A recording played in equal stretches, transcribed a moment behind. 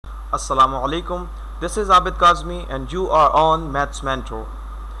Assalamu alaikum. This is Abid Kazmi and you are on Maths Mentor.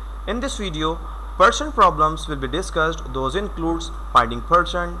 In this video, percent problems will be discussed. Those includes finding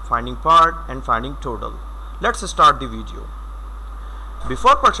percent, finding part and finding total. Let's start the video.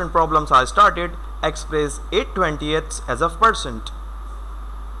 Before percent problems are started, express 8/20ths as a percent.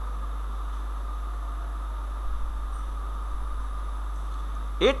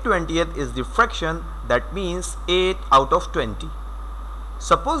 Eight twentieth is the fraction, that means 8 out of 20.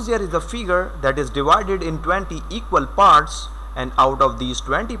 Suppose there is a figure that is divided in 20 equal parts, and out of these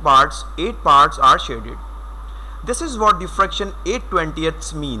 20 parts, 8 parts are shaded. This is what the fraction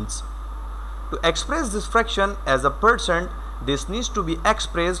 8/20ths means. To express this fraction as a percent, this needs to be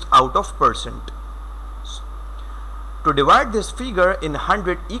expressed out of percent. To divide this figure in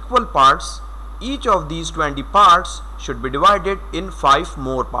 100 equal parts, each of these 20 parts should be divided in 5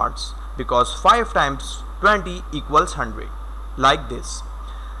 more parts, because 5 times 20 equals 100, like this.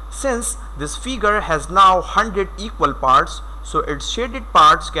 Since this figure has now 100 equal parts, so its shaded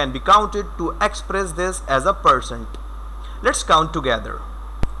parts can be counted to express this as a percent. Let's count together.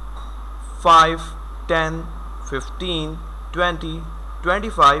 5, 10, 15, 20,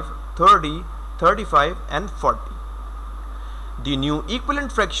 25, 30, 35 and 40. The new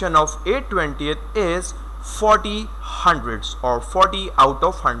equivalent fraction of 8/20th is 40 hundredths, or 40 out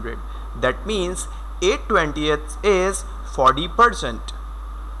of 100. That means 8/20th is 40%.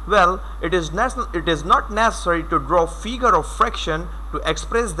 Well, it is not necessary to draw figure of fraction to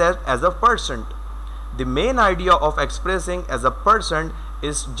express that as a percent. The main idea of expressing as a percent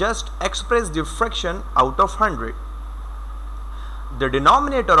is just express the fraction out of 100. The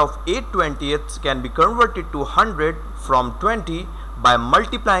denominator of 8/20ths can be converted to 100 from 20 by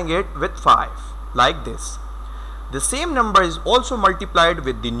multiplying it with 5, like this. The same number is also multiplied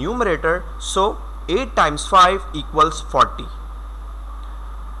with the numerator, so 8 times 5 equals 40.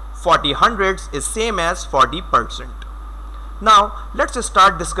 40 hundredths is same as 40%. Now let's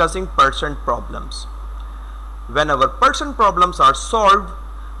start discussing percent problems. When our percent problems are solved,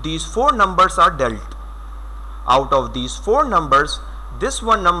 these 4 numbers are dealt. Out of these 4 numbers, this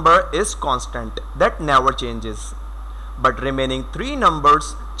one number is constant, that never changes, but remaining 3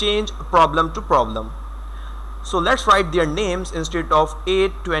 numbers change problem to problem. So let's write their names instead of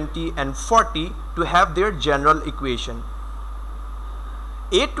 8, 20 and 40 to have their general equation.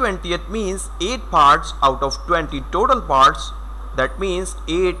 8/20th means 8 parts out of 20 total parts. That means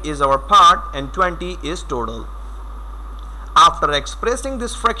 8 is our part and 20 is total. After expressing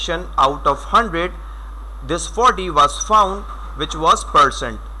this fraction out of 100, this 40 was found, which was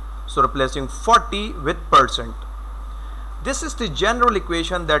percent. So replacing 40 with percent. This is the general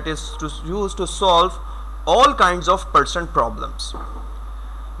equation that is used to solve all kinds of percent problems.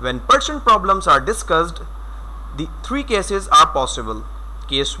 When percent problems are discussed, the 3 cases are possible.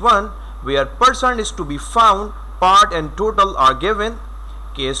 Case 1, where percent is to be found, part and total are given.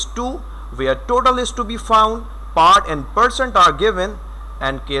 Case 2, where total is to be found, part and percent are given.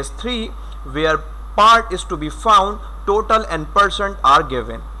 And case 3, where part is to be found, total and percent are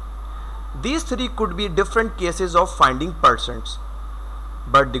given. These 3 could be different cases of finding percents.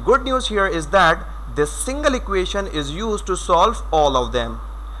 But the good news here is that this single equation is used to solve all of them.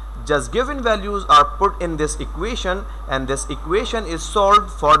 Just given values are put in this equation and this equation is solved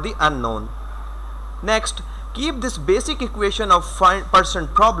for the unknown. Next, keep this basic equation of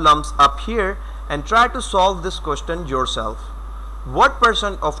percent problems up here and try to solve this question yourself. What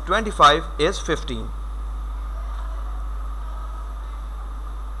percent of 25 is 15?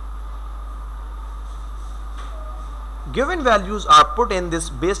 Given values are put in this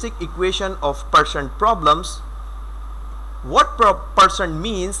basic equation of percent problems. What percent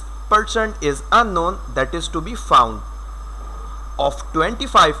means? Percent is unknown, that is to be found. Of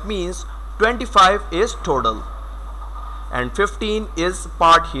 25 means 25 is total and 15 is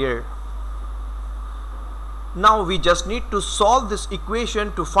part here. Now we just need to solve this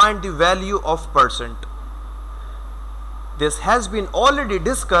equation to find the value of percent. This has been already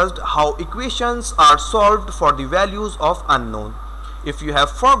discussed how equations are solved for the values of unknown. If you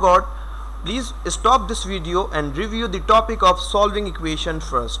have forgot, please stop this video and review the topic of solving equation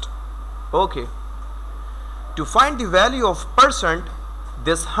first. Okay. To find the value of percent,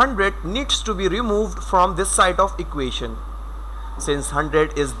 this 100 needs to be removed from this side of equation. Since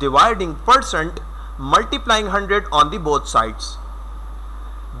 100 is dividing percent, multiplying 100 on the both sides.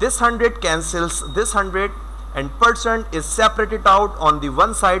 This 100 cancels this 100 and percent is separated out on the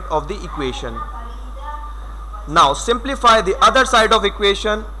one side of the equation. Now simplify the other side of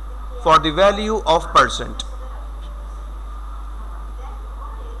equation for the value of percent.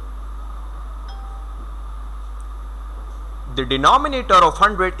 The denominator of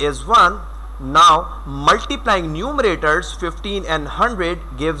 100 is 1. Now multiplying numerators 15 and 100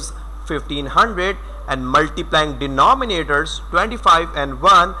 gives 1500, and multiplying denominators 25 and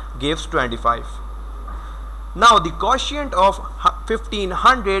 1 gives 25. Now the quotient of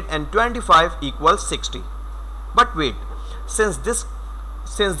 1500 and 25 equals 60. But wait, since this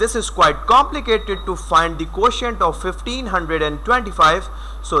is quite complicated to find the quotient of 1525,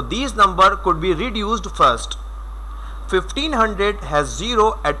 so these number could be reduced first. 1500 has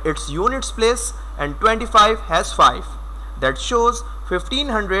 0 at its units place and 25 has 5. That shows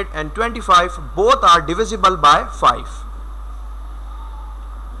 1500 and 25 both are divisible by 5.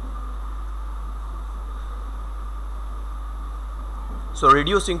 So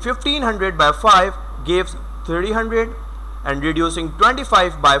reducing 1500 by 5 gives 300, and reducing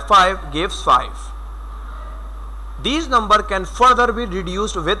 25 by 5 gives 5. These number can further be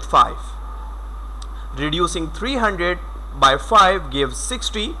reduced with 5. Reducing 300 by 5 gives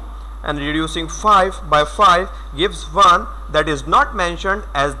 60, and reducing 5 by 5 gives 1 that is not mentioned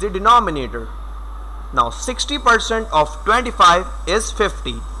as the denominator. Now 60% of 25 is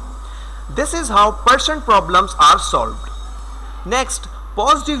 50. This is how percent problems are solved. Next,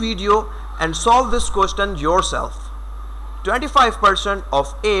 pause the video and solve this question yourself. 25%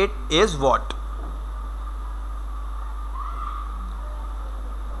 of 8 is what?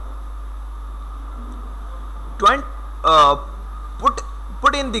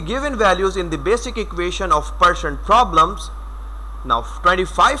 Put in the given values in the basic equation of percent problems. Now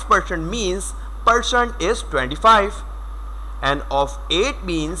 25% means percent is 25, and of 8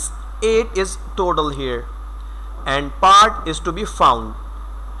 means 8 is total here, and part is to be found.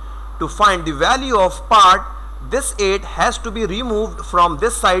 To find the value of part, this 8 has to be removed from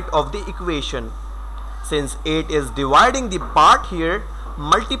this side of the equation. Since 8 is dividing the part here,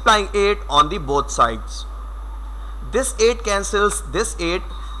 multiplying 8 on the both sides. This 8 cancels this 8,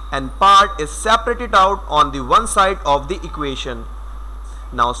 and part is separated out on the one side of the equation.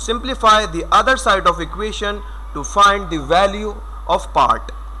 Now simplify the other side of equation to find the value of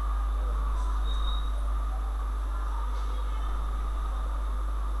part.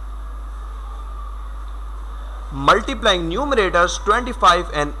 Multiplying numerators 25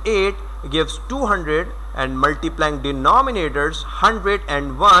 and 8 gives 200, and multiplying denominators 100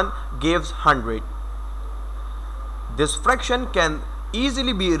 and 1 gives 100. This fraction can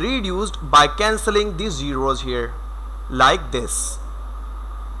easily be reduced by cancelling the zeros here, like this.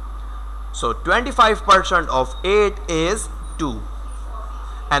 So 25% of 8 is 2.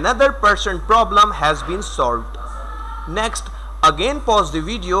 Another percent problem has been solved. Next, again pause the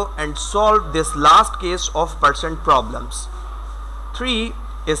video and solve this last case of percent problems. 3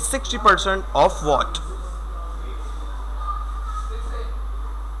 is 60% of what?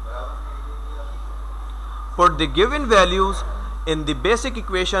 Put the given values in the basic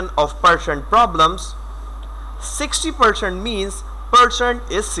equation of percent problems. 60% means percent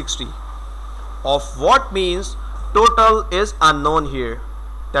is 60. Of what means total is unknown here,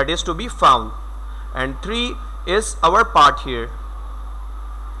 that is to be found, and 3 is our part here.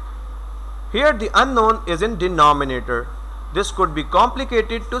 Here the unknown is in denominator. This could be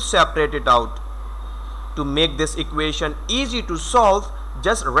complicated to separate it out. To make this equation easy to solve,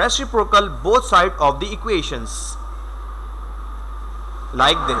 just reciprocal both sides of the equations,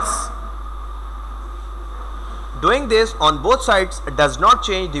 like this. Doing this on both sides does not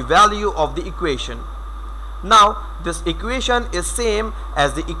change the value of the equation. Now this equation is same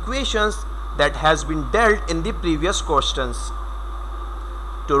as the equations that has been dealt in the previous questions.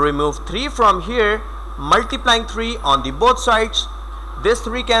 To remove 3 from here, multiplying 3 on the both sides, this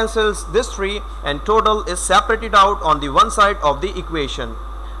 3 cancels this 3, and total is separated out on the one side of the equation.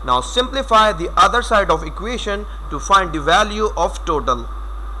 Now simplify the other side of equation to find the value of total.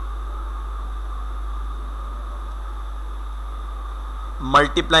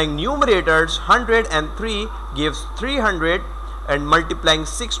 Multiplying numerators 100 and 3 gives 300, and multiplying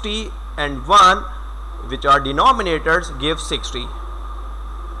 60 and 1, which are denominators, gives 60.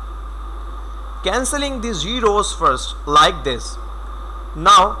 Cancelling the zeros first, like this.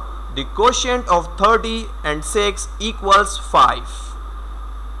 Now the quotient of 30 and 6 equals 5.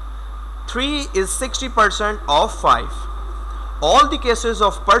 3 is 60% of 5. All the cases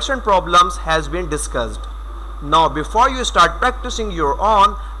of percent problems has been discussed. Now before you start practicing your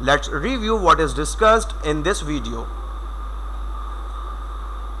own, let's review what is discussed in this video.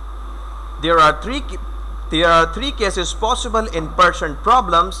 There are three cases possible in percent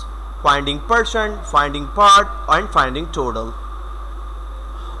problems: finding percent, finding part, and finding total.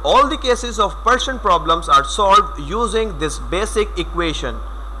 All the cases of percent problems are solved using this basic equation: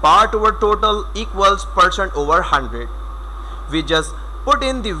 part over total equals percent over 100. We just put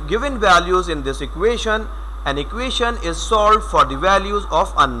in the given values in this equation. An equation is solved for the values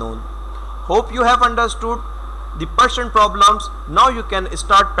of unknown. Hope you have understood the percent problems. Now you can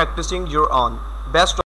start practicing your own. Best